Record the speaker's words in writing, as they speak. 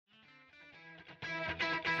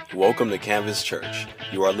Welcome to Canvas Church.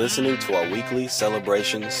 You are listening to our weekly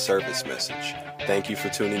celebration service message. Thank you for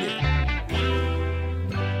tuning in.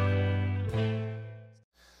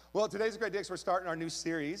 Well, today's a great day because we're starting our new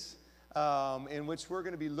series in which we're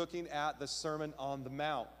going to be looking at the Sermon on the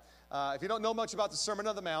Mount. If you don't know much about the Sermon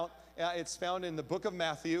on the Mount, it's found in the book of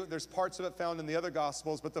Matthew. There's parts of it found in the other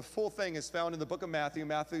Gospels, but the full thing is found in the book of Matthew,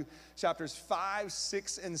 Matthew chapters 5,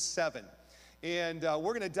 6, and 7. And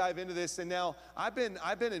we're going to dive into this. And now, I've been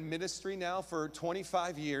in ministry now for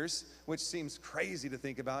 25 years, which seems crazy to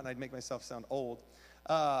think about, and I'd make myself sound old.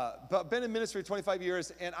 But been in ministry for 25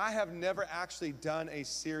 years, and I have never actually done a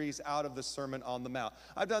series out of the Sermon on the Mount.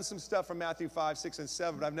 I've done some stuff from Matthew 5, 6, and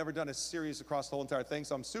 7, but I've never done a series across the whole entire thing,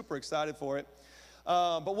 so I'm super excited for it.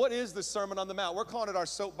 But what is the Sermon on the Mount? We're calling it our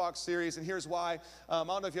Soapbox series, and here's why. I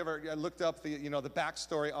don't know if you ever looked up the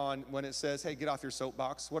backstory on when it says, hey, get off your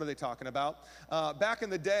soapbox. What are they talking about? Back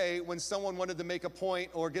in the day, when someone wanted to make a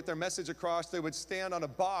point or get their message across, they would stand on a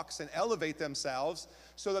box and elevate themselves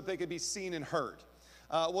so that they could be seen and heard.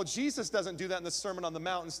 Well, Jesus doesn't do that in the Sermon on the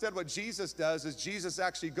Mount. Instead, what Jesus does is Jesus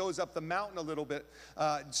actually goes up the mountain a little bit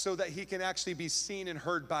so that he can actually be seen and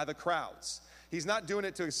heard by the crowds. He's not doing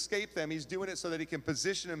it to escape them. He's doing it so that he can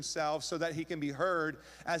position himself so that he can be heard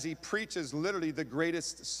as he preaches literally the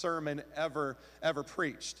greatest sermon ever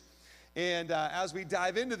preached. And as we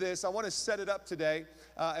dive into this, I want to set it up today,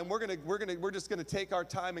 and we're just gonna take our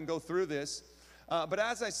time and go through this. But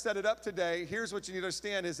as I set it up today, here's what you need to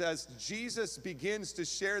understand is as Jesus begins to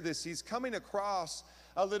share this, he's coming across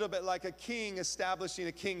a little bit like a king establishing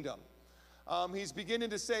a kingdom. He's beginning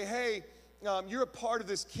to say, hey, you're a part of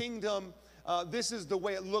this kingdom. This is the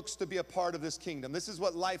way it looks to be a part of this kingdom. This is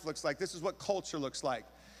what life looks like. This is what culture looks like.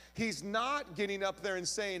 He's not getting up there and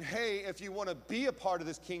saying, hey, if you want to be a part of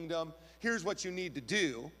this kingdom, here's what you need to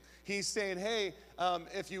do. He's saying, hey,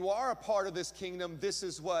 if you are a part of this kingdom, this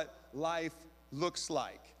is what life looks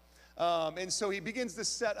like. And so he begins to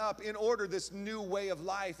set up in order this new way of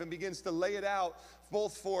life and begins to lay it out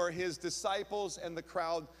both for his disciples and the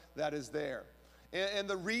crowd that is there. And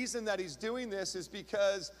the reason that he's doing this is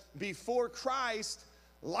because before Christ,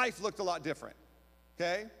 life looked a lot different,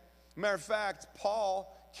 okay? Matter of fact,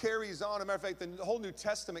 Paul carries on, matter of fact, the whole New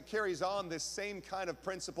Testament carries on this same kind of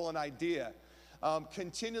principle and idea,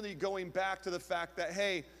 continually going back to the fact that,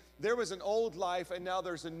 hey, there was an old life and now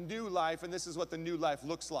there's a new life, and this is what the new life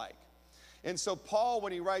looks like. And so Paul,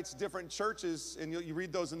 when he writes different churches, and you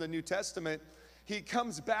read those in the New Testament, he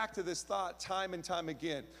comes back to this thought time and time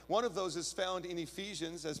again. One of those is found in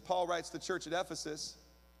Ephesians, as Paul writes to the church at Ephesus,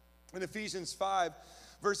 in Ephesians 5,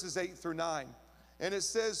 verses 8 through 9. And it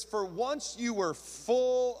says, for once you were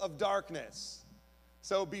full of darkness.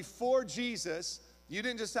 So before Jesus, you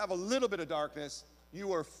didn't just have a little bit of darkness, you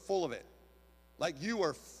were full of it. Like you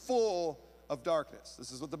were full of darkness.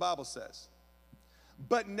 This is what the Bible says.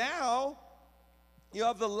 But now you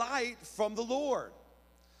have the light from the Lord.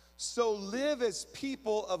 So live as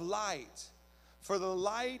people of light, for the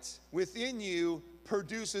light within you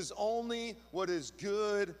produces only what is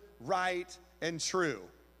good, right, and true.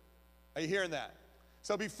 Are you hearing that?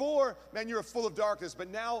 So before, man, you were full of darkness,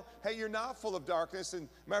 but now, hey, you're not full of darkness. And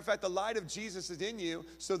matter of fact, the light of Jesus is in you.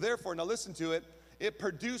 So therefore, now listen to it, it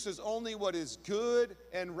produces only what is good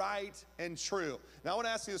and right and true. Now I want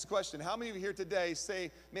to ask you this question. How many of you here today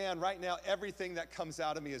say, man, right now, everything that comes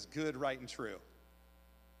out of me is good, right, and true?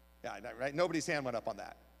 Yeah, right? Nobody's hand went up on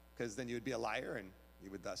that, because then you would be a liar and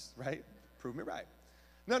you would thus, right, prove me right.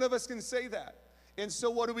 None of us can say that. And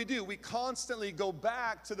so what do? We constantly go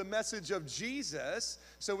back to the message of Jesus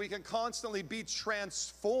so we can constantly be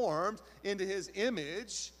transformed into his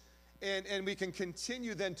image, and we can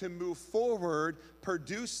continue then to move forward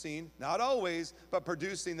producing, not always, but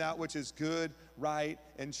producing that which is good, right,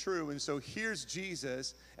 and true. And so here's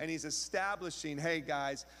Jesus, and he's establishing, hey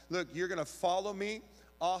guys, look, you're going to follow me.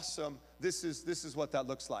 Awesome. This is what that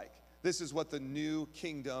looks like. This is what the new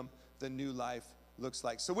kingdom, the new life looks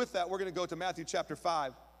like. So with that, we're going to go to Matthew chapter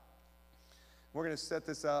 5. We're going to set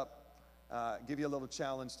this up, give you a little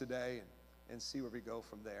challenge today, and see where we go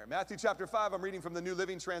from there. Matthew chapter 5, I'm reading from the New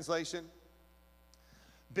Living Translation.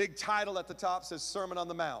 Big title at the top says Sermon on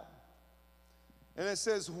the Mount. And it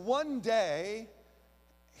says, one day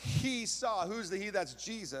he saw, who's the he? That's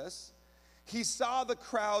Jesus. He saw the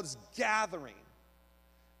crowds gathering.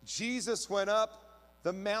 Jesus went up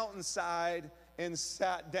the mountainside and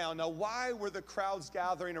sat down. Now, why were the crowds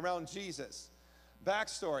gathering around Jesus?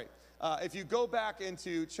 Backstory. If you go back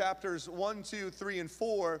into chapters 1, 2, 3, and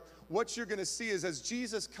 4, what you're going to see is as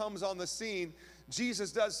Jesus comes on the scene,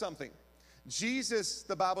 Jesus does something. Jesus,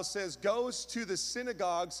 the Bible says, goes to the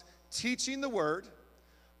synagogues teaching the word,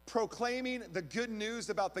 proclaiming the good news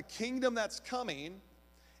about the kingdom that's coming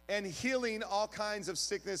and healing all kinds of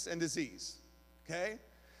sickness and disease, okay?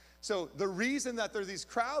 So the reason that there are these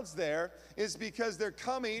crowds there is because they're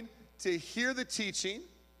coming to hear the teaching,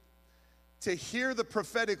 to hear the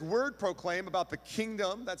prophetic word proclaim about the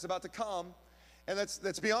kingdom that's about to come. And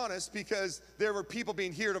let's be honest, because there were people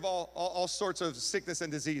being healed of all sorts of sickness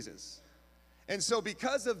and diseases. And so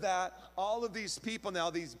because of that, all of these people now,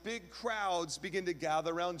 these big crowds begin to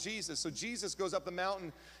gather around Jesus. So Jesus goes up the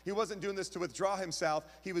mountain. He wasn't doing this to withdraw himself.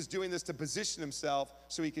 He was doing this to position himself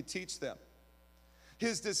so he could teach them.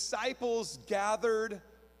 His disciples gathered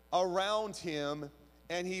around him,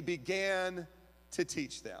 and he began to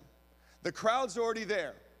teach them. The crowd's already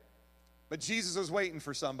there, but Jesus was waiting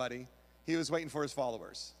for somebody. He was waiting for his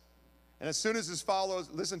followers. And as soon as his followers,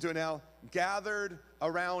 listen to it now, gathered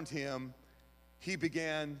around him, he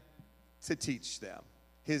began to teach them.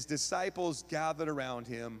 His disciples gathered around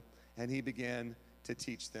him, and he began to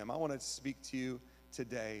teach them. I want to speak to you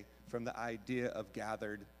today from the idea of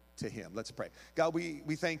gathered to him. Let's pray. God, we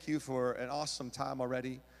thank you for an awesome time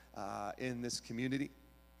already in this community.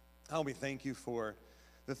 Oh, we thank you for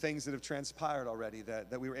the things that have transpired already,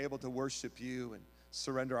 that we were able to worship you and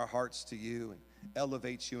surrender our hearts to you and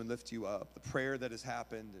elevate you and lift you up. The prayer that has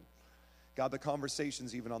happened, and God, the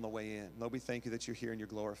conversations even on the way in. Lord, we thank you that you're here and you're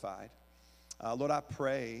glorified. Lord, I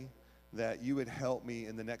pray that you would help me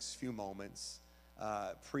in the next few moments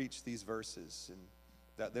preach these verses, and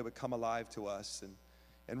that they would come alive to us,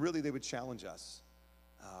 and really they would challenge us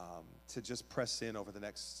to just press in over the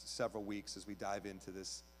next several weeks as we dive into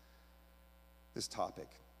this topic.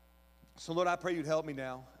 So Lord, I pray you'd help me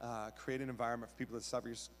now create an environment for people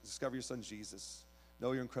to discover your son Jesus,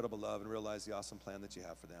 know your incredible love, and realize the awesome plan that you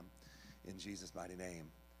have for them. In Jesus' mighty name,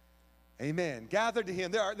 amen. Gathered to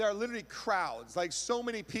him. There are literally crowds, like so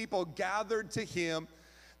many people gathered to him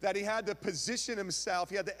that he had to position himself.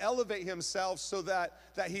 He had to elevate himself so that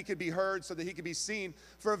he could be heard, so that he could be seen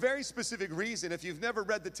for a very specific reason. If you've never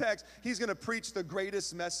read the text, he's going to preach the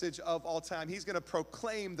greatest message of all time. He's going to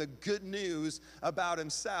proclaim the good news about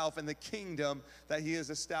himself and the kingdom that he has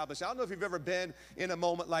established. I don't know if you've ever been in a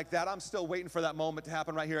moment like that. I'm still waiting for that moment to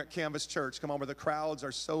happen right here at Canvas Church. Come on, where the crowds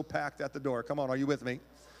are so packed at the door. Come on, are you with me?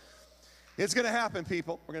 It's going to happen,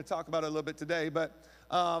 people. We're going to talk about it a little bit today, but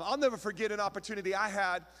I'll never forget an opportunity I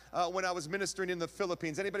had when I was ministering in the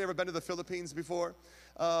Philippines. Anybody ever been to the Philippines before?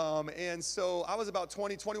 And so I was about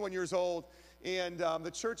 21 years old, and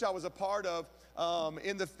the church I was a part of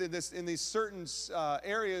in these certain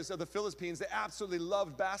areas of the Philippines, they absolutely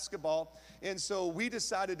loved basketball, and so we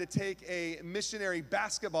decided to take a missionary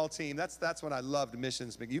basketball team. That's when I loved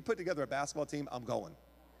missions. You put together a basketball team, I'm going.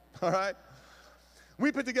 All right?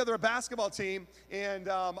 We put together a basketball team, and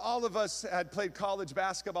all of us had played college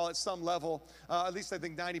basketball at some level. At least I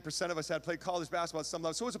think 90% of us had played college basketball at some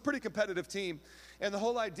level. So it was a pretty competitive team. And the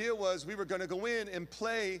whole idea was we were going to go in and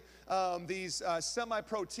play these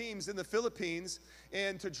semi-pro teams in the Philippines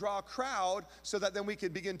and to draw a crowd so that then we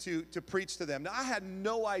could begin to preach to them. Now, I had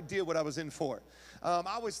no idea what I was in for.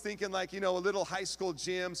 I was thinking like, a little high school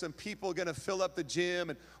gym, some people going to fill up the gym,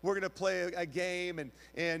 and we're going to play a game,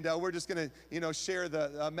 and we're just going to, share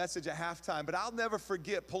the message at halftime. But I'll never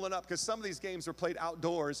forget pulling up, because some of these games were played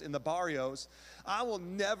outdoors in the barrios. I will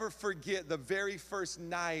never forget the very first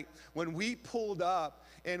night when we pulled up,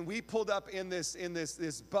 and we pulled up in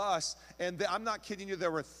this bus, and I'm not kidding you,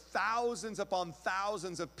 there were thousands upon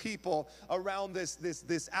thousands of people around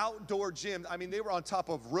this outdoor gym. I mean, they were on top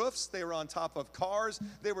of roofs, they were on top of cars,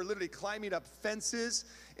 they were literally climbing up fences,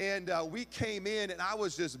 and we came in, and I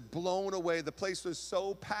was just blown away. The place was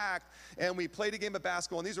so packed, and we played a game of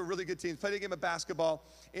basketball, and these were really good teams. Played a game of basketball,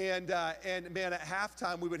 and man, at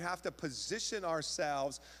halftime, we would have to position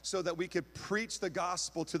ourselves so that we could preach the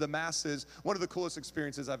gospel to the masses. One of the coolest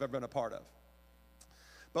experiences I've ever been a part of.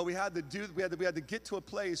 But we had to get to a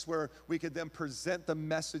place where we could then present the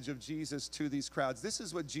message of Jesus to these crowds. This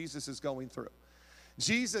is what Jesus is going through.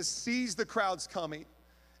 Jesus sees the crowds coming,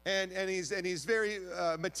 and he's very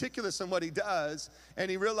meticulous in what he does, and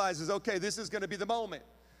he realizes, okay, this is going to be the moment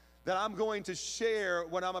that I'm going to share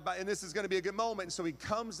what I'm about, and this is going to be a good moment. And so he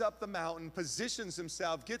comes up the mountain, positions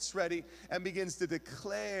himself, gets ready, and begins to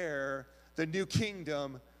declare the new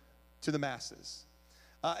kingdom to the masses.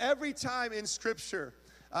 Every time in Scripture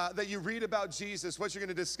that you read about Jesus, what you're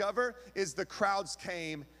going to discover is the crowds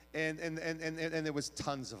came, and there was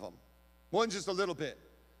tons of them. Wasn't just a little bit.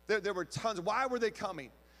 There were tons. Why were they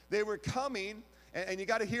coming? They were coming, and you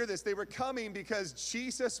got to hear this, they were coming because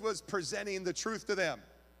Jesus was presenting the truth to them.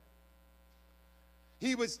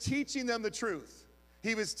 He was teaching them the truth.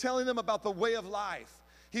 He was telling them about the way of life.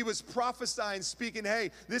 He was prophesying, speaking, hey,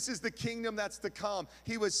 this is the kingdom that's to come.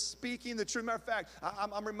 He was speaking the truth. Matter of fact,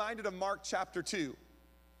 I'm reminded of Mark chapter 2.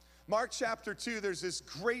 Mark chapter 2, there's this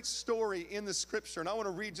great story in the scripture, and I want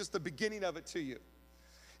to read just the beginning of it to you.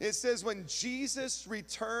 It says, when Jesus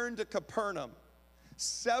returned to Capernaum,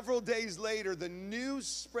 several days later, the news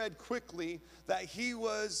spread quickly that he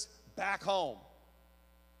was back home.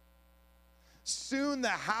 Soon the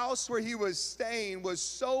house where he was staying was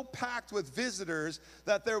so packed with visitors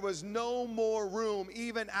that there was no more room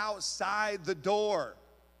even outside the door.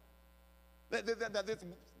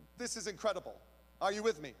 This is incredible. Are you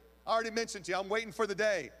with me? I already mentioned to you, I'm waiting for the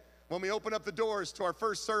day when we open up the doors to our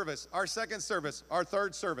first service, our second service, our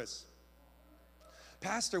third service.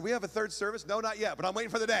 Pastor, we have a third service? No, not yet, but I'm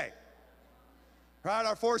waiting for the day. Right,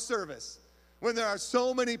 our fourth service. When there are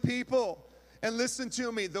so many people. And listen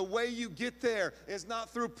to me, the way you get there is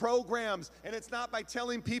not through programs, and it's not by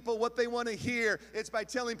telling people what they want to hear. It's by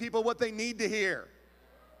telling people what they need to hear.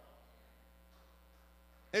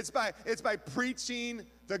 It's by preaching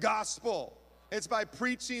the gospel. It's by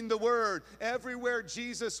preaching the word. Everywhere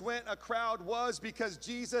Jesus went, a crowd was, because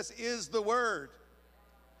Jesus is the word.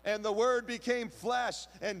 And the word became flesh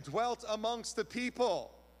and dwelt amongst the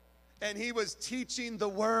people. And he was teaching the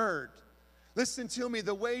word. Listen to me,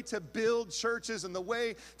 the way to build churches and the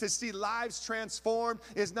way to see lives transformed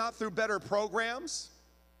is not through better programs.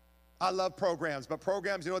 I love programs, but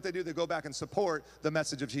programs, you know what they do? They go back and support the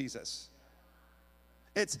message of Jesus.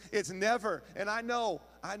 It's never, and I know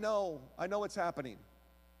what's happening.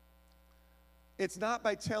 It's not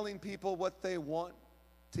by telling people what they want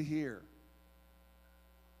to hear.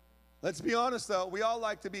 Let's be honest though, we all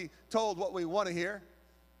like to be told what we want to hear.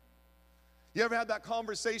 You ever had that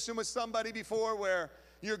conversation with somebody before where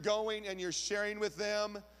you're going and you're sharing with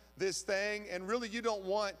them this thing, and really you don't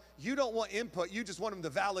want input, you just want them to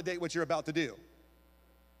validate what you're about to do?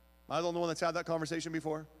 Am I the only one that's had that conversation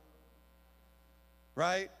before?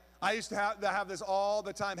 Right? I used to have this all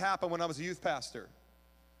the time happen when I was a youth pastor.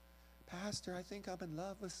 Pastor, I think I'm in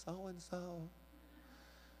love with so-and-so,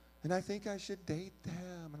 and I think I should date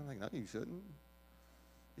them. And I'm like, no, you shouldn't.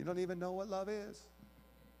 You don't even know what love is.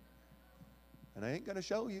 And I ain't going to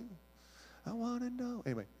show you. I want to know.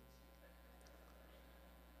 Anyway.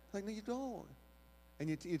 Like, no, you don't. And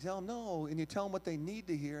you tell them no, and you tell them what they need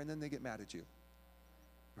to hear, and then they get mad at you.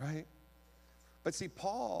 Right? But see,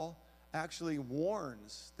 Paul actually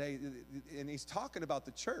warns, and he's talking about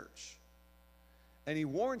the church. And he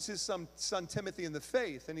warns his son Timothy in the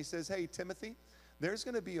faith, and he says, hey, Timothy, there's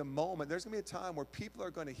going to be a moment, there's going to be a time where people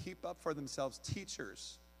are going to heap up for themselves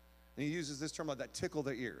teachers. And he uses this term like that, tickle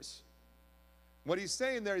their ears. What he's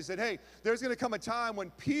saying there, he said, hey, there's going to come a time when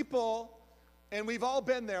people, and we've all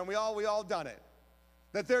been there, and we all done it,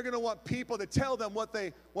 that they're going to want people to tell them what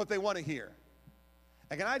they want to hear.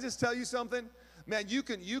 And can I just tell you something? Man, you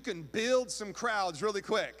can build some crowds really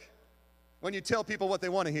quick when you tell people what they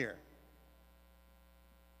want to hear.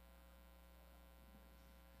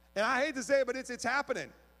 And I hate to say it, but it's happening.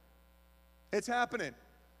 It's happening.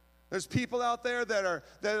 There's people out there that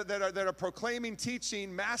are proclaiming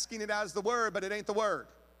teaching, masking it as the word, but it ain't the word.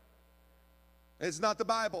 It's not the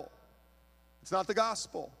Bible. It's not the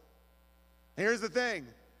gospel. And here's the thing.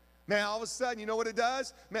 Man, all of a sudden, you know what it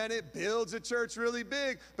does? Man, it builds a church really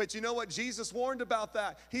big. But you know what? Jesus warned about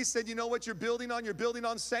that. He said, you know what you're building on? You're building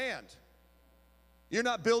on sand. You're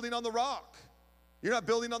not building on the rock. You're not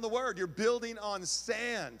building on the word. You're building on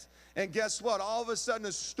sand. And guess what? All of a sudden,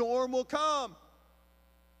 a storm will come.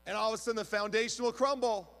 And all of a sudden the foundation will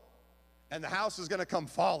crumble and the house is going to come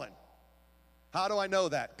falling. How do I know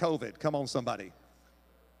that? COVID. Come on, somebody.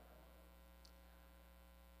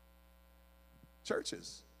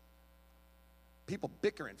 Churches. People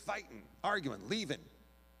bickering, fighting, arguing, leaving.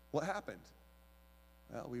 What happened?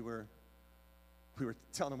 Well, we were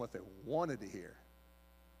telling them what they wanted to hear,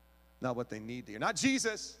 not what they need to hear. Not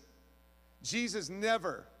Jesus. Jesus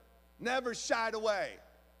never shied away.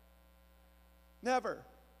 Never.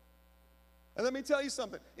 And let me tell you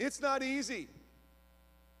something, it's not easy.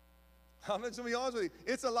 I'm going to be honest with you.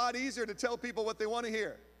 It's a lot easier to tell people what they want to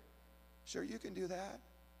hear. Sure, you can do that.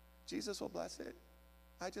 Jesus will bless it.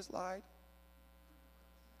 I just lied.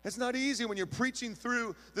 It's not easy when you're preaching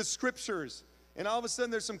through the scriptures and all of a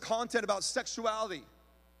sudden there's some content about sexuality.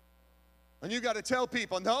 And you got to tell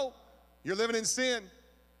people, no, you're living in sin.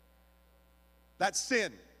 That's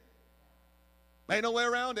sin. Ain't no way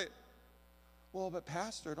around it. Well, but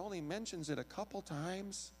Pastor, it only mentions it a couple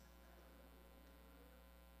times.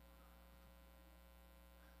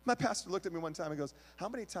 My pastor looked at me one time and goes, how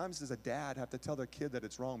many times does a dad have to tell their kid that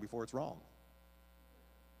it's wrong before it's wrong?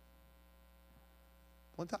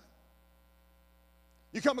 One time.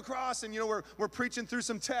 You come across and, we're preaching through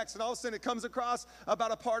some text, and all of a sudden it comes across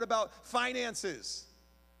about a part about finances.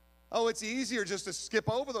 Oh, it's easier just to skip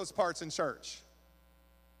over those parts in church.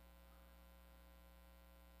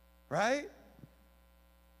 Right?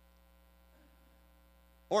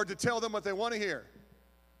 Or to tell them what they want to hear.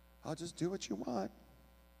 I'll just do what you want.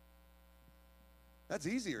 That's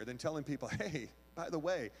easier than telling people, hey, by the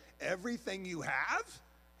way, everything you have,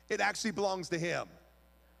 it actually belongs to him.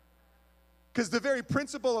 Because the very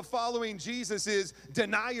principle of following Jesus is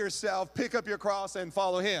deny yourself, pick up your cross, and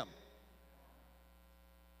follow him.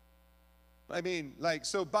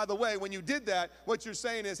 So by the way, when you did that, what you're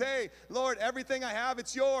saying is, hey, Lord, everything I have,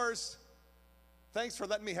 it's yours. Thanks for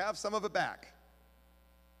letting me have some of it back.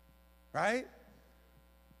 Right?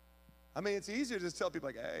 It's easier to just tell people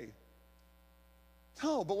hey.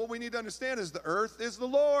 No, but what we need to understand is the earth is the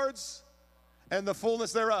Lord's and the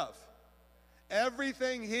fullness thereof.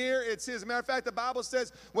 Everything here, it's his. As a matter of fact, the Bible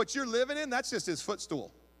says what you're living in, that's just his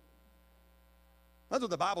footstool. That's what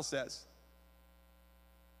the Bible says.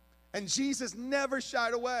 And Jesus never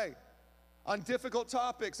shied away on difficult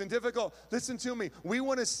topics and listen to me, we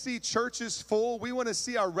want to see churches full. We want to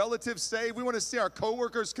see our relatives saved. We want to see our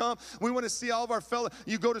coworkers come. We want to see all of our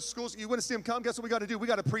you go to schools, you want to see them come. Guess what we got to do? We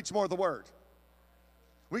got to preach more of the word.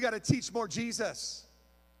 We got to teach more Jesus.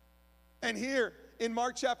 And here in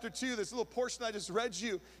Mark chapter 2, this little portion I just read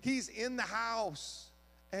you, he's in the house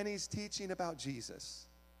and he's teaching about Jesus.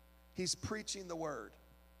 He's preaching the word.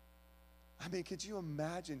 Could you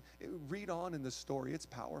imagine? Read on in the story. It's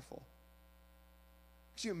powerful.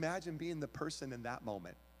 Could you imagine being the person in that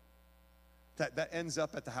moment that ends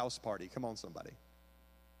up at the house party? Come on, somebody.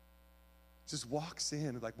 Just walks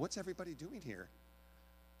in like, what's everybody doing here?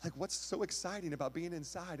 Like, what's so exciting about being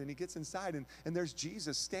inside? And he gets inside, and there's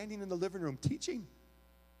Jesus standing in the living room teaching.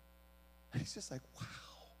 And he's just like, wow.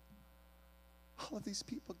 All of these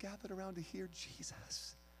people gathered around to hear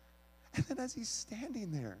Jesus. And then as he's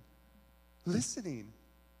standing there, listening,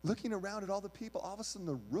 looking around at all the people, all of a sudden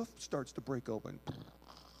the roof starts to break open.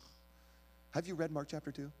 Have you read Mark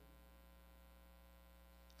chapter 2?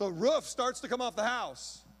 The roof starts to come off the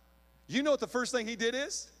house. You know what the first thing he did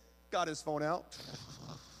is? Got his phone out.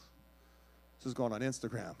 This is going on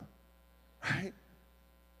Instagram, right?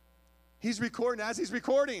 He's recording. As he's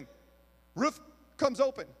recording, roof comes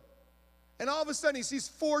open. And all of a sudden he sees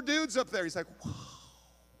 4 dudes up there. He's like, whoa.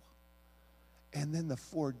 And then the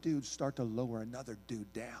 4 dudes start to lower another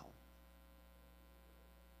dude down.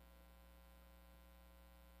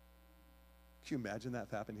 Can you imagine that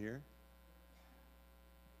happened here?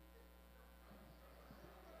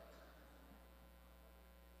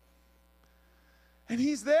 And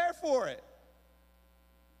he's there for it.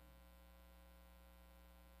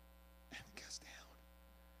 And he goes down.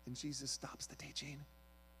 And Jesus stops the teaching.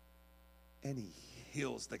 And he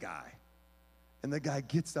heals the guy. And the guy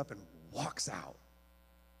gets up and walks out.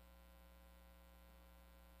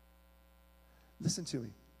 Listen to me.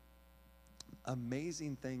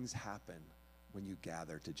 Amazing things happen when you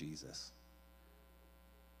gather to Jesus.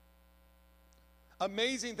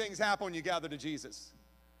 Amazing things happen when you gather to Jesus.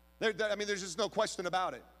 There's just no question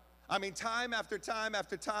about it. Time after time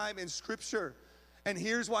after time in Scripture. And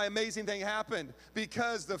here's why amazing thing happened.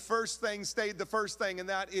 Because the first thing stayed the first thing, and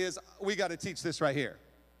that is, we got to teach this right here.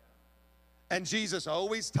 And Jesus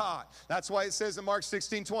always taught. That's why it says in Mark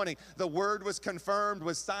 16:20, the word was confirmed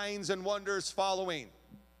with signs and wonders following.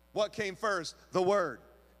 What came first? The word.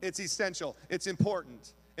 It's essential. It's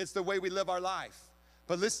important. It's the way we live our life.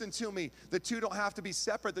 But listen to me, the two don't have to be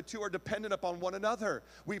separate. The two are dependent upon one another.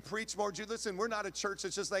 We preach more. Listen, we're not a church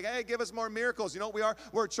that's just like, hey, give us more miracles. You know what we are?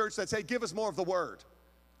 We're a church that's, hey, give us more of the word.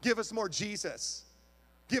 Give us more Jesus.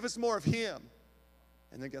 Give us more of him.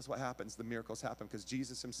 And then guess what happens? The miracles happen because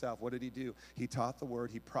Jesus himself, what did he do? He taught the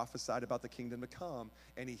word, he prophesied about the kingdom to come,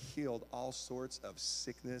 and he healed all sorts of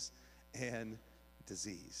sickness and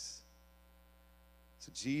disease.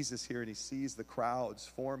 So Jesus here, and he sees the crowds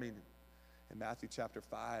forming in Matthew chapter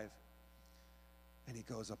 5, and he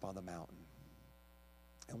goes up on the mountain.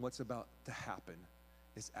 And what's about to happen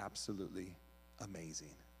is absolutely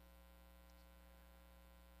amazing.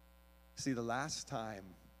 See, the last time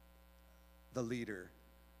the leader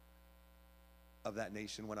of that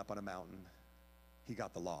nation went up on a mountain, he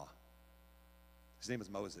got the law. His name was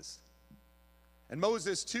Moses. And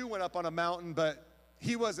Moses too went up on a mountain, but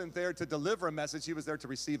he wasn't there to deliver a message, he was there to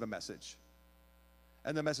receive a message.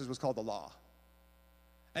 And the message was called the law.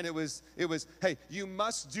 And it was, hey, you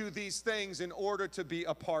must do these things in order to be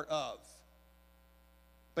a part of.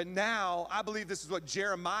 But now, I believe this is what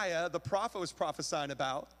Jeremiah, the prophet, was prophesying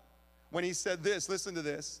about when he said this. Listen to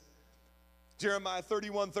this. Jeremiah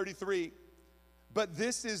 31:33. But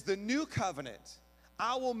this is the new covenant.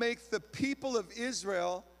 I will make the people of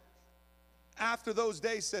Israel after those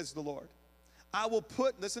days, says the Lord. I will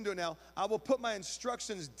put, listen to it now, I will put my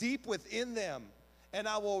instructions deep within them, and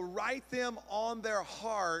I will write them on their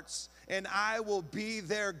hearts, and I will be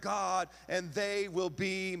their God, and they will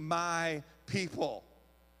be my people.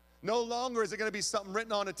 No longer is it going to be something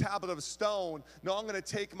written on a tablet of stone. No, I'm going to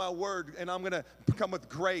take my word, and I'm going to come with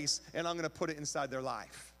grace, and I'm going to put it inside their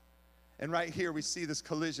life. And right here we see this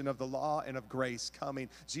collision of the law and of grace coming.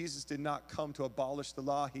 Jesus did not come to abolish the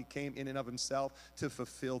law. He came in and of himself to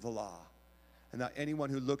fulfill the law. And now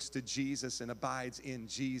anyone who looks to Jesus and abides in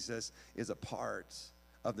Jesus is a part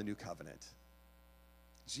of the new covenant.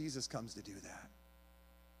 Jesus comes to do that.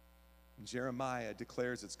 And Jeremiah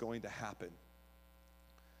declares it's going to happen.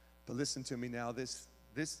 But listen to me now, this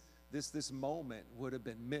moment would have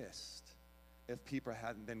been missed if people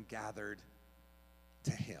hadn't been gathered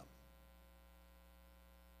to him.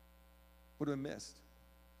 Would have been missed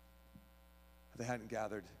if they hadn't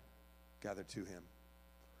gathered to him.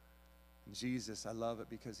 And Jesus, I love it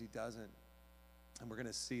because he doesn't, and we're going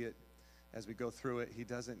to see it as we go through it, he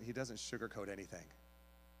doesn't sugarcoat anything.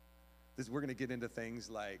 We're going to get into things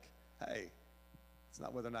like, hey, it's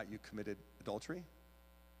not whether or not you committed adultery.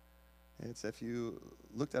 It's if you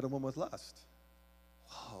looked at a woman with lust.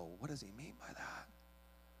 Whoa, what does he mean by that?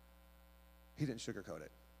 He didn't sugarcoat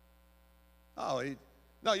it.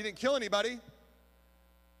 No, you didn't kill anybody.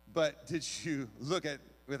 But did you look at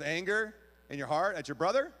with anger in your heart at your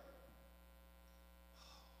brother?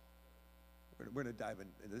 We're going to dive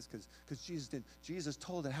into this because Jesus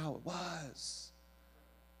told it how it was.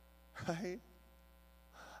 Right?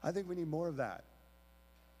 I think we need more of that.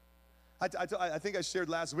 I think I shared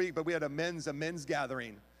last week, but we had a men's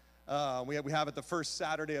gathering. We have it the first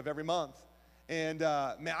Saturday of every month. And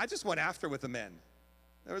man, I just went after with the men.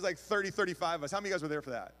 There was like 30, 35 of us. How many of you guys were there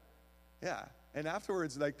for that? Yeah. And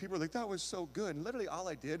afterwards, like, people were like, that was so good. And literally all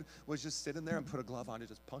I did was just sit in there and put a glove on and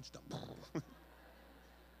just punched them.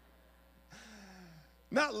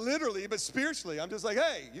 Not literally, but spiritually. I'm just like,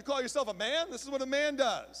 hey, you call yourself a man? This is what a man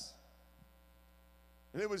does.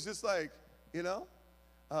 And it was just like,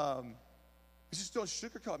 just don't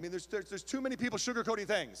sugarcoat. I mean, there's too many people sugarcoating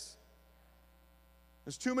things.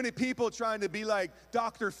 There's too many people trying to be like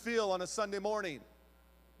Dr. Phil on a Sunday morning.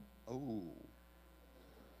 Oh,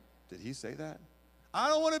 did he say that? I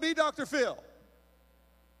don't want to be Dr. Phil.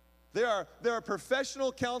 There are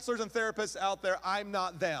professional counselors and therapists out there. I'm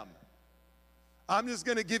not them. I'm just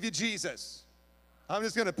going to give you Jesus. I'm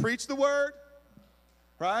just going to preach the word,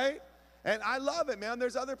 right? And I love it, man.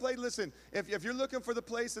 There's other places. Listen, if you're looking for the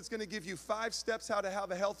place that's going to give you 5 steps how to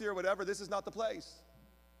have a healthier whatever, this is not the place.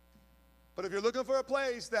 But if you're looking for a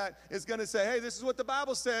place that is going to say, hey, this is what the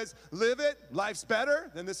Bible says, live it, life's better,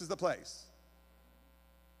 then this is the place.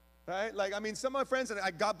 Right? Like, I mean, some of my friends, and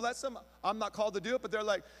God bless them, I'm not called to do it, but they're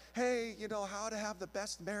like, hey, how to have the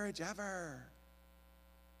best marriage ever.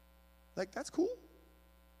 Like, that's cool.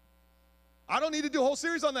 I don't need to do a whole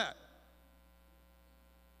series on that.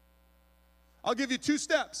 I'll give you 2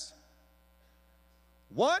 steps.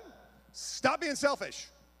 1, stop being selfish.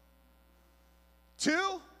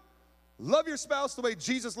 2, love your spouse the way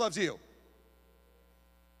Jesus loves you.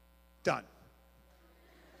 Done.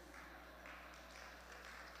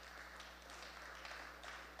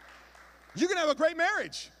 You're going to have a great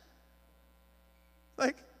marriage.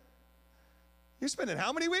 Like, you're spending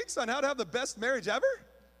how many weeks on how to have the best marriage ever?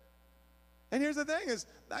 And here's the thing is,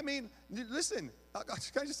 I mean, listen, can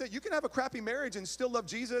I just say, you can have a crappy marriage and still love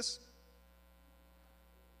Jesus.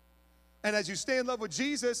 And as you stay in love with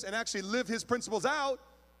Jesus and actually live his principles out,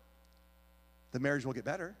 the marriage will get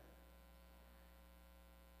better.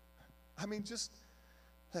 I mean, just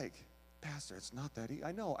like, Pastor, it's not that easy.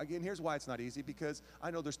 I know. Again, here's why it's not easy, because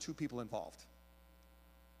I know there's 2 people involved.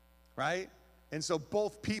 Right? And so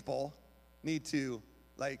both people need to,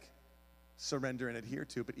 like, surrender and adhere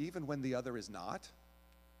to. But even when the other is not,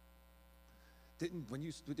 when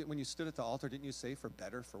you stood at the altar, didn't you say for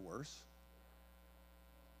better, for worse?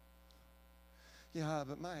 Yeah,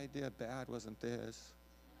 but my idea of bad wasn't this.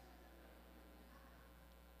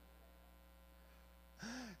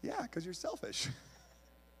 Yeah, because you're selfish.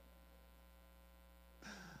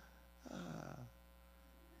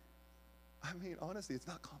 I mean, honestly, it's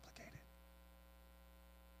not complicated.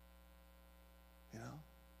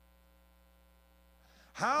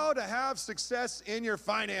 How to have success in your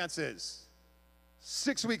finances.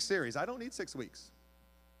 6-week series. I don't need 6 weeks.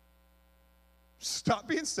 Stop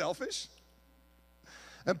being selfish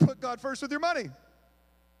and put God first with your money.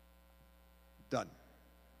 Done.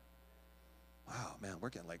 Wow, man, we're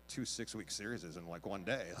getting like 2 6-week series in like one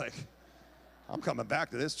day. Like, I'm coming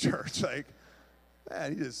back to this church. Like,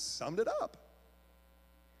 man, he just summed it up.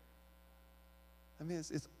 I mean,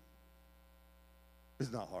 it's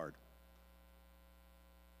not hard.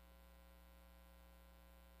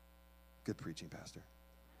 Good preaching, Pastor.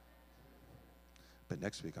 But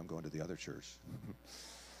next week, I'm going to the other church.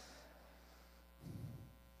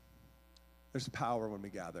 There's power when we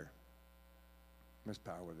gather. There's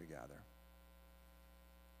power when we gather.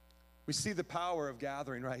 We see the power of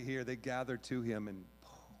gathering right here. They gathered to him, and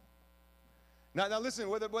boom. Now listen,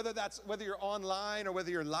 whether you're online or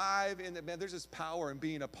whether you're live, man, there's this power in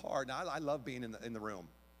being a part. Now, I love being in the room.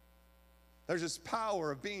 There's this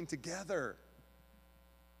power of being together.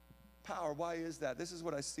 Power, why is that? This is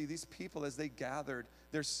what I see. These people, as they gathered,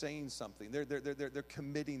 they're saying something. They're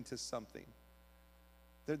committing to something.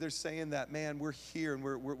 They're saying that, man, we're here and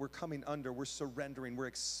we're coming under. We're surrendering. We're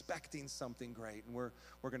expecting something great, and we're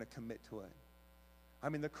going to commit to it. I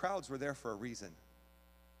mean, the crowds were there for a reason.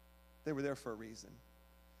 They were there for a reason.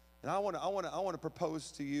 And I want to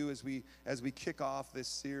propose to you as we kick off this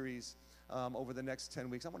series over the next 10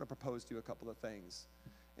 weeks. I want to propose to you a couple of things.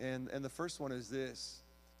 And the first one is this: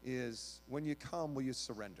 is when you come, will you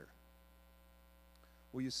surrender?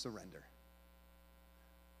 Will you surrender?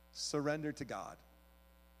 Surrender to God.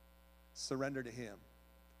 Surrender to him.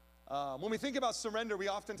 When we think about surrender, we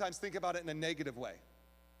oftentimes think about it in a negative way.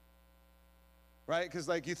 Right? Because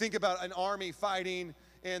like you think about an army fighting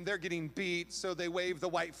and they're getting beat, so they wave the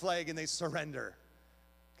white flag and they surrender.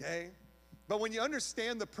 Okay? But when you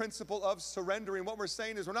understand the principle of surrendering, what we're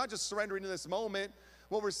saying is we're not just surrendering in this moment.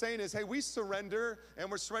 What we're saying is, hey, we surrender,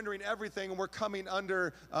 and we're surrendering everything, and we're coming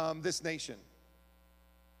under this nation.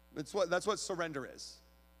 That's what surrender is.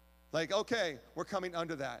 Like, okay, we're coming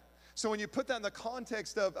under that. So when you put that in the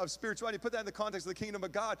context of spirituality, you put that in the context of the kingdom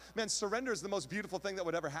of God, man, surrender is the most beautiful thing that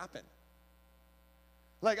would ever happen.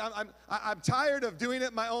 Like, I'm tired of doing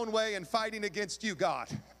it my own way and fighting against you, God.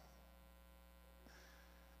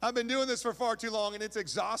 I've been doing this for far too long, and it's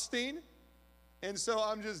exhausting, and so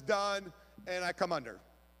I'm just done, and I come under.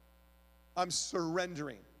 I'm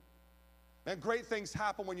surrendering. And great things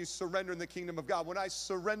happen when you surrender in the kingdom of God. When I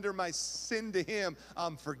surrender my sin to him,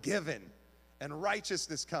 I'm forgiven, and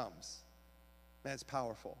righteousness comes. Man, it's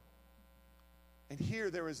powerful. And here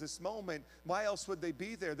there is this moment. Why else would they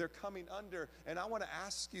be there? They're coming under. And I want to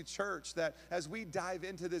ask you, church, that as we dive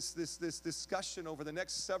into this discussion over the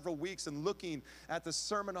next several weeks and looking at the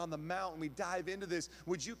Sermon on the Mount, and we dive into this,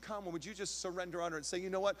 would you come and would you just surrender under it and say, you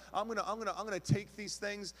know what? I'm gonna take these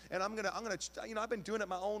things, and I'm gonna I've been doing it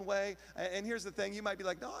my own way. And here's the thing: you might be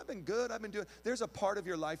like, no, I've been good. I've been doing. There's a part of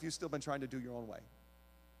your life you've still been trying to do your own way,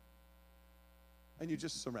 and you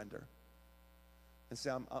just surrender. And say,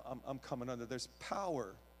 I'm coming under. There's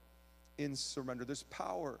power in surrender. There's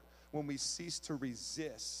power when we cease to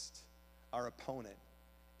resist our opponent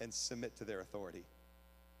and submit to their authority.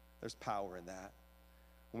 There's power in that.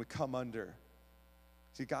 When we come under.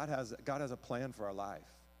 See, God has a plan for our life,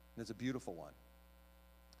 and it's a beautiful one.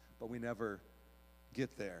 But we never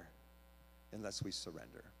get there unless we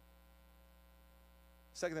surrender.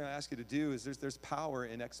 Second thing I ask you to do is there's power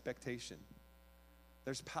in expectation.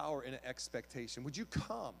 There's power in expectation. Would you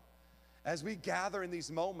come as we gather in these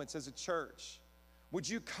moments as a church? Would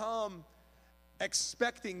you come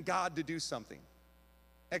expecting God to do something?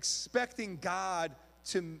 Expecting God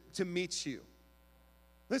to meet you?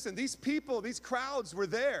 Listen, these people, these crowds were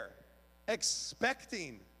there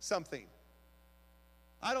expecting something.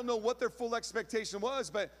 I don't know what their full expectation was,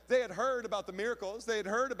 but they had heard about the miracles. They had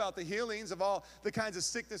heard about the healings of all the kinds of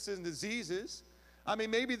sicknesses and diseases. I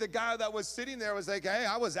mean, maybe the guy that was sitting there was like, hey,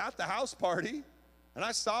 I was at the house party, and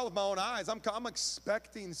I saw with my own eyes. I'm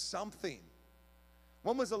expecting something.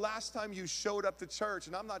 When was the last time you showed up to church?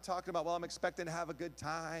 And I'm not talking about, well, I'm expecting to have a good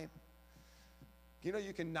time. You know,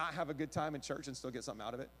 you can not have a good time in church and still get something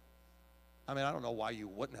out of it. I mean, I don't know why you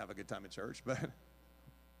wouldn't have a good time in church, but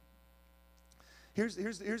here's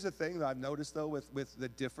the thing that I've noticed, though, with the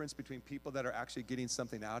difference between people that are actually getting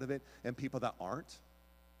something out of it and people that aren't.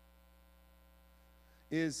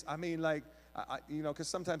 Is, I mean, like, because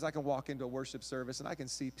sometimes I can walk into a worship service and I can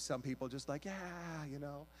see some people just like, yeah,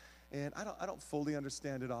 and I don't fully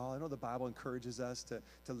understand it all. I know the Bible encourages us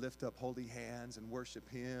to lift up holy hands and worship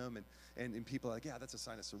him, and people are like, yeah, that's a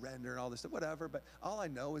sign of surrender and all this stuff, whatever. But all I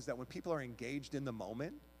know is that when people are engaged in the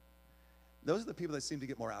moment, those are the people that seem to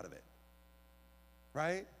get more out of it,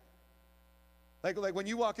 right? Like when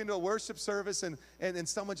you walk into a worship service and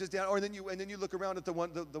someone just down, or then you look around at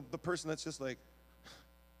the person that's just like,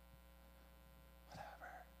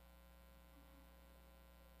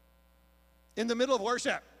 in the middle of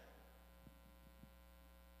worship.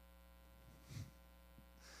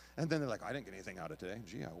 And then they're like, I didn't get anything out of today.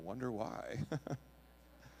 Gee, I wonder why.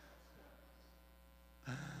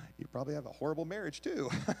 You probably have a horrible marriage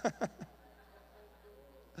too.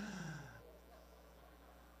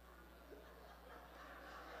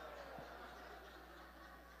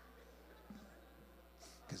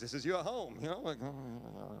 Because this is you at home, you know? Like,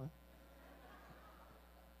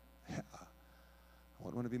 yeah, I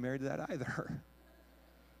wouldn't want to be married to that either.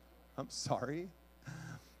 I'm sorry.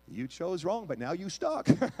 You chose wrong, but now you stuck.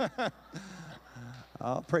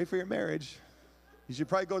 I'll pray for your marriage. You should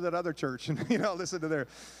probably go to that other church and, listen to their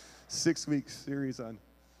 6-week series on.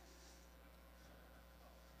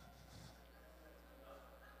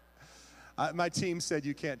 My team said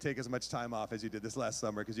you can't take as much time off as you did this last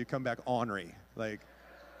summer because you come back ornery. But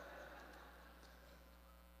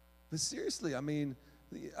seriously, I mean,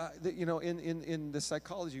 in the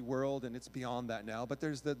psychology world, and it's beyond that now, but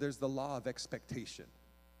there's the law of expectation.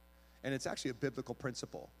 And it's actually a biblical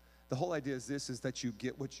principle. The whole idea is that you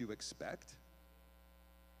get what you expect.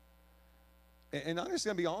 And I'm just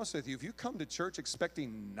going to be honest with you. If you come to church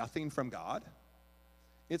expecting nothing from God,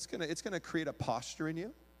 it's gonna create a posture in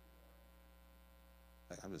you.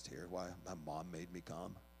 Like, I'm just here. Why? My mom made me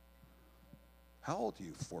come. How old are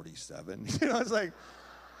you? 47. It's like,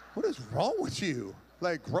 what is wrong with you?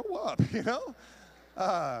 Like, grow up,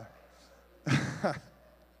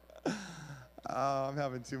 I'm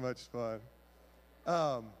having too much fun.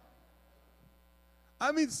 I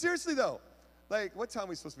mean, seriously though, like, what time are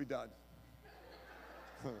we supposed to be done?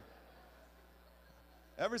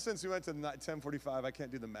 Ever since we went to 10:45, I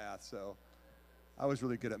can't do the math, so I was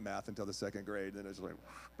really good at math until the second grade, then it was like,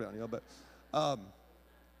 but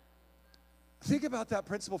think about that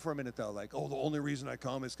principle for a minute, though. Like, the only reason I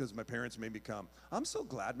come is because my parents made me come. I'm so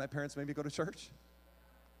glad my parents made me go to church.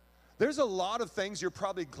 There's a lot of things you're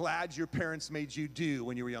probably glad your parents made you do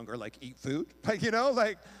when you were younger, like eat food.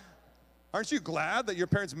 Aren't you glad that your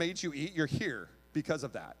parents made you eat? You're here because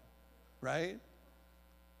of that, right?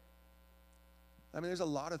 I mean, there's a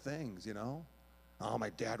lot of things, Oh, my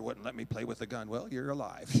dad wouldn't let me play with a gun. Well, you're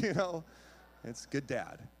alive, It's good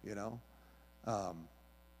dad, My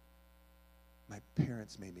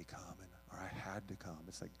parents made me come, or I had to come.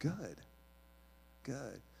 It's like, good.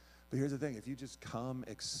 But here's the thing. If you just come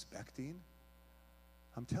expecting,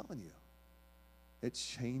 I'm telling you, it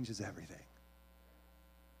changes everything.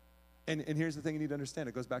 And here's the thing you need to understand.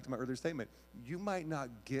 It goes back to my earlier statement. You might not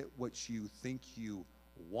get what you think you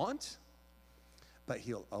want, but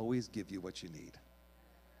he'll always give you what you need.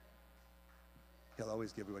 He'll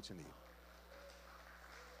always give you what you need.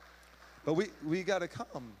 But we got to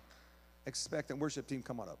come expecting. Worship team,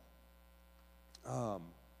 come on up.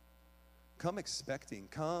 Come expecting.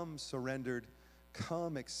 Come surrendered.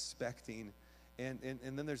 Come expecting. And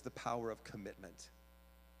then there's the power of commitment.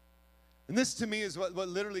 And this to me is what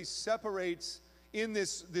literally separates in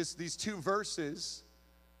these two verses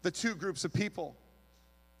the two groups of people.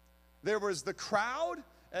 There was the crowd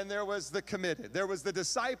and there was the committed. There was the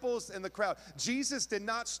disciples and the crowd. Jesus did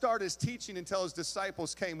not start his teaching until his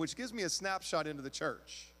disciples came, which gives me a snapshot into the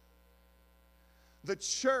church. The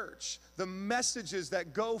church, the messages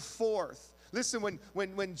that go forth. Listen,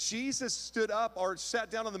 when Jesus stood up or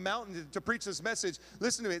sat down on the mountain to preach this message,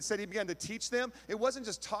 listen to me, it said he began to teach them. It wasn't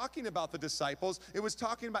just talking about the disciples. It was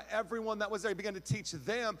talking about everyone that was there. He began to teach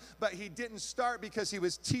them, but he didn't start because he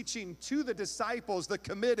was teaching to the disciples, the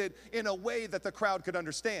committed, in a way that the crowd could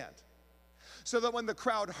understand. So that when the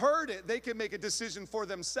crowd heard it, they could make a decision for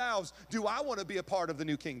themselves. Do I want to be a part of the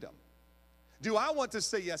new kingdom? Do I want to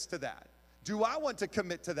say yes to that? Do I want to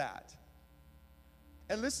commit to that?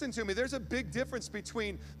 And listen to me, there's a big difference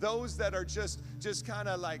between those that are just kind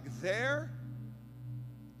of like there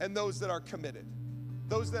and those that are committed.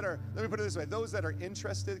 Those that are, let me put it this way, those that are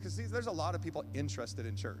interested, because there's a lot of people interested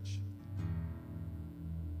in church.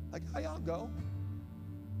 Like, hey, I'll go.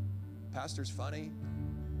 Pastor's funny.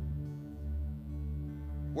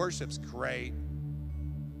 Worship's great.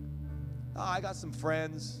 Oh, I got some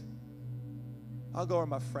friends. I'll go where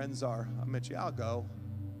my friends are. I met you, I'll go.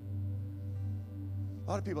 A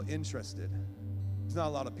lot of people interested. There's not a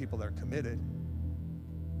lot of people that are committed.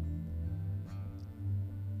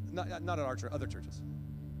 Not at our church, other churches.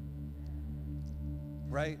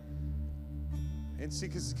 Right? And see,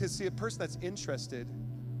 a person that's interested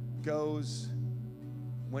goes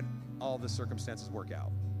when all the circumstances work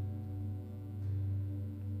out.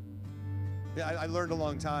 Yeah, I learned a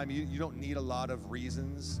long time, you don't need a lot of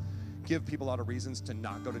reasons. Give people a lot of reasons to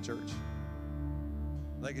not go to church.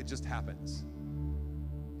 Like, it just happens.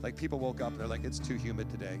 Like, people woke up and they're like, it's too humid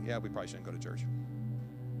today. Yeah, we probably shouldn't go to church.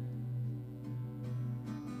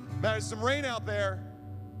 Man, there's some rain out there.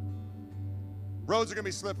 Roads are going to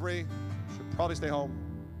be slippery. Should probably stay home.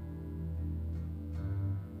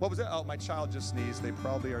 What was it? Oh, my child just sneezed. They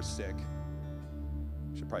probably are sick.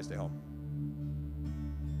 Should probably stay home.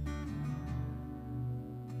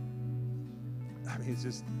 I mean, it's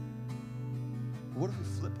just, what if we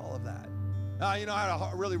flip all of that? I had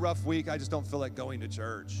a really rough week. I just don't feel like going to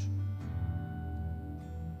church.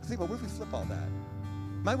 Think about, what if we flip all that?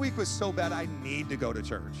 My week was so bad, I need to go to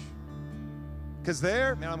church. Because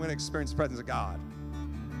there, man, I'm going to experience the presence of God.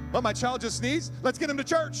 Well, my child just sneezed. Let's get him to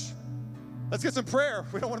church. Let's get some prayer.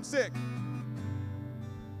 We don't want him sick.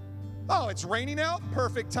 Oh, it's raining out?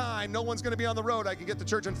 Perfect time. No one's going to be on the road. I can get to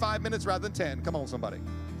church in 5 minutes rather than 10. Come on, somebody.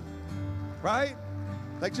 Right?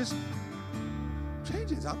 Like, just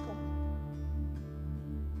changes. I'm cool.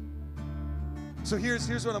 So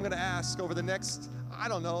here's what I'm going to ask over the next, I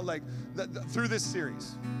don't know, like through this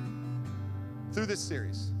series. Through this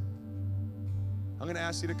series. I'm going to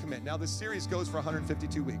ask you to commit. Now, this series goes for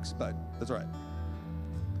 152 weeks, but that's all right.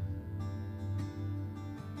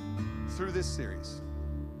 Through this series,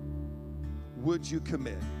 would you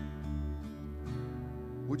commit?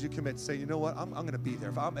 Would you commit to say, you know what, I'm going to be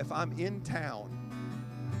there. If I'm in town,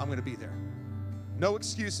 I'm going to be there. No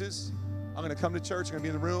excuses. I'm going to come to church. I'm going to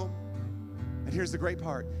be in the room. And here's the great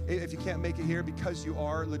part. If you can't make it here because you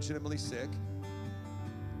are legitimately sick,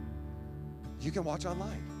 you can watch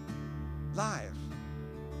online, live.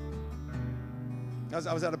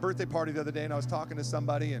 I was at a birthday party the other day, and I was talking to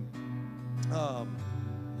somebody, and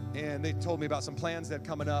they told me about some plans that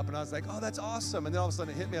coming up, and I was like, oh, that's awesome. And then all of a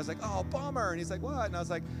sudden it hit me. I was like, oh, bummer. And he's like, what? And I was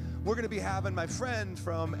like, we're going to be having my friend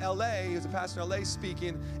from L.A., who's a pastor in L.A.,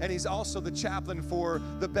 speaking, and he's also the chaplain for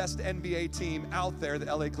the best NBA team out there, the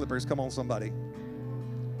L.A. Clippers. Come on, somebody.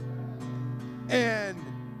 And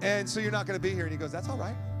so you're not going to be here. And he goes, that's all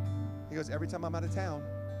right. He goes, every time I'm out of town,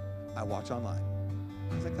 I watch online.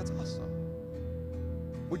 I was like, that's awesome.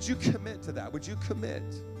 Would you commit to that? Would you commit?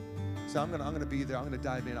 So I'm going to be there. I'm going to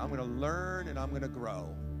dive in. I'm going to learn, and I'm going to grow.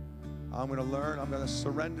 I'm going to learn. I'm going to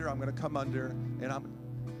surrender. I'm going to come under, and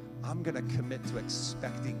I'm going to commit to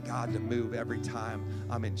expecting God to move every time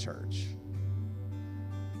I'm in church.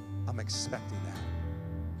 I'm expecting that.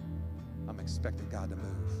 I'm expecting God to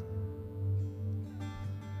move.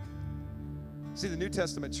 See, the New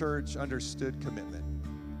Testament church understood commitment.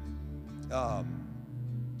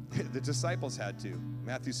 The disciples had to.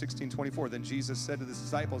 Matthew 16:24, then Jesus said to the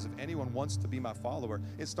disciples, if anyone wants to be my follower,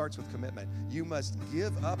 it starts with commitment. You must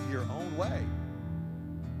give up your own way.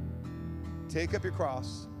 Take up your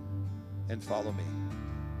cross and follow me.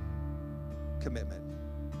 Commitment.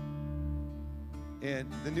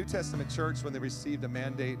 And the New Testament church, when they received a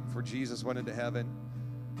mandate for Jesus, went into heaven,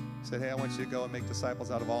 said, hey, I want you to go and make disciples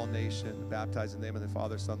out of all nations, baptize in the name of the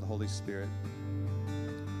Father, Son, and the Holy Spirit.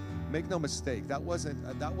 Make no mistake, that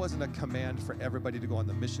wasn't a command for everybody to go on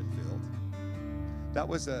the mission field. That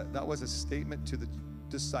was a statement to the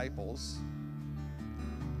disciples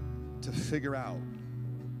to figure out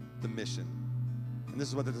the mission. And this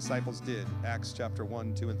is what the disciples did. Acts chapter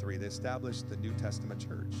 1, 2, and 3. They established the New Testament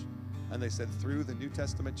church. And they said, through the New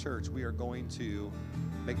Testament church, we are going to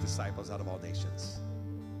make disciples out of all nations.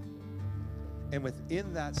 And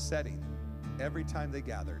within that setting, every time they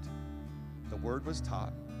gathered, the word was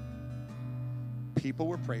taught. People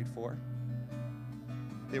were prayed for.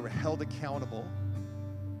 They were held accountable.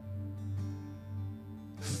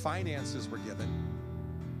 Finances were given.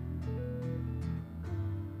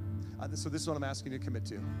 So this is what I'm asking you to commit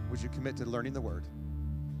to. Would you commit to learning the word?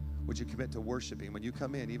 Would you commit to worshiping? When you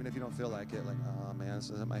come in, even if you don't feel like it, like, oh man, this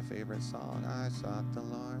isn't my favorite song. I sought the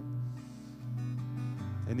Lord.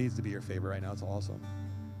 It needs to be your favorite right now. It's awesome.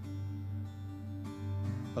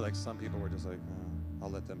 But like some people were just like, oh,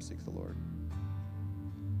 I'll let them seek the Lord.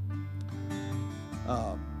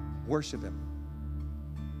 Worship him.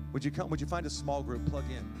 Would you come? Would you find a small group, plug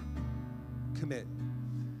in, commit?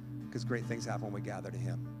 Because great things happen when we gather to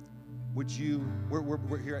him. Would you,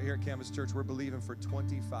 we're here at Canvas Church, we're believing for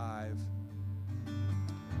 25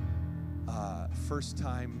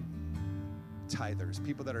 first-time tithers,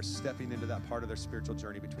 people that are stepping into that part of their spiritual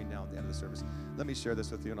journey between now and the end of the service. Let me share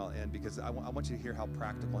this with you and I'll end because I want you to hear how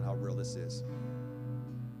practical and how real this is.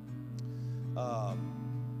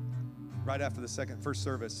 Right after the first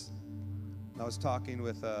service, I was talking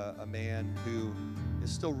with a man who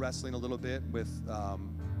is still wrestling a little bit with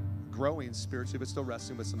growing spiritually, but still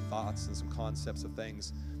wrestling with some thoughts and some concepts of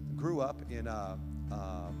things. Grew up in a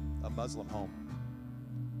Muslim home.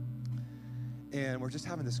 And we're just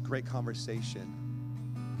having this great conversation.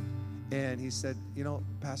 And he said, you know,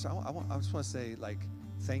 Pastor, I just want to say, like,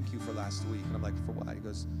 thank you for last week. And I'm like, for what? He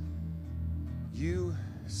goes, you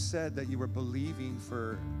said that you were believing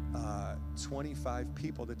for 25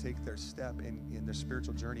 people to take their step in their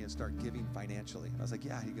spiritual journey and start giving financially. And I was like,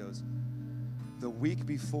 yeah. He goes, the week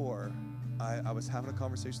before, I was having a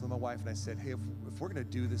conversation with my wife, and I said, hey, if we're going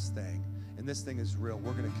to do this thing, and this thing is real,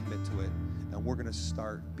 we're going to commit to it, and we're going to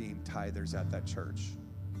start being tithers at that church.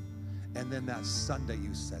 And then that Sunday,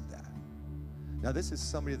 you said that. Now, this is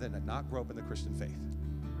somebody that did not grow up in the Christian faith.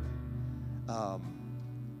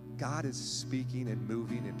 God is speaking and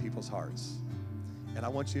moving in people's hearts. And I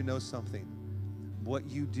want you to know something. What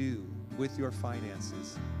you do with your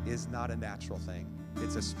finances is not a natural thing.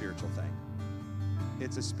 It's a spiritual thing.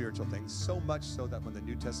 It's a spiritual thing. So much so that when the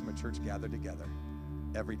New Testament church gathered together,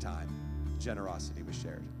 every time, generosity was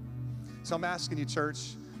shared. So I'm asking you,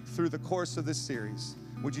 church, through the course of this series,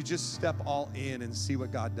 would you just step all in and see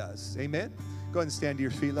what God does? Amen? Go ahead and stand to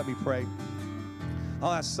your feet. Let me pray.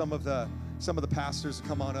 I'll ask some of the pastors to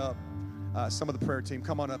come on up. Some of the prayer team,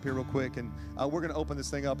 come on up here real quick, and we're going to open this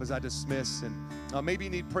thing up as I dismiss. And maybe you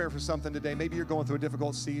need prayer for something today. Maybe you're going through a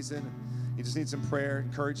difficult season. You just need some prayer,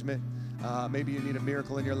 encouragement. Maybe you need a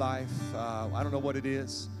miracle in your life. I don't know what it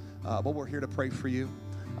is, but we're here to pray for you.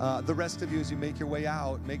 The rest of you, as you make your way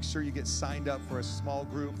out, make sure you get signed up for a small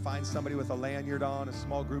group. Find somebody with a lanyard on, a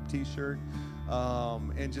small group t-shirt,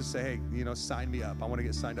 and just say, hey, sign me up. I want to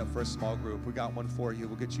get signed up for a small group. We got one for you.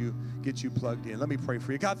 We'll get you plugged in. Let me pray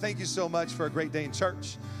for you. God, thank you so much for a great day in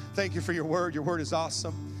church. Thank you for your word. Your word is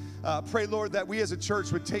awesome. Pray, Lord, that we as a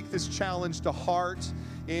church would take this challenge to heart.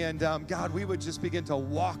 And God, we would just begin to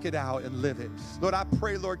walk it out and live it. Lord, I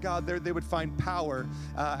pray, Lord God, they would find power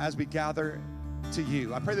as we gather to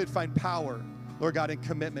you. I pray they'd find power, Lord God, in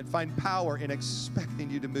commitment. Find power in expecting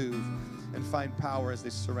you to move. And find power as they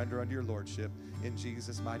surrender under your lordship. In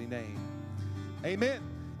Jesus' mighty name. Amen.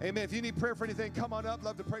 Amen. If you need prayer for anything, come on up.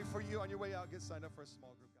 Love to pray for you. On your way out, get signed up for a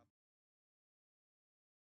small group.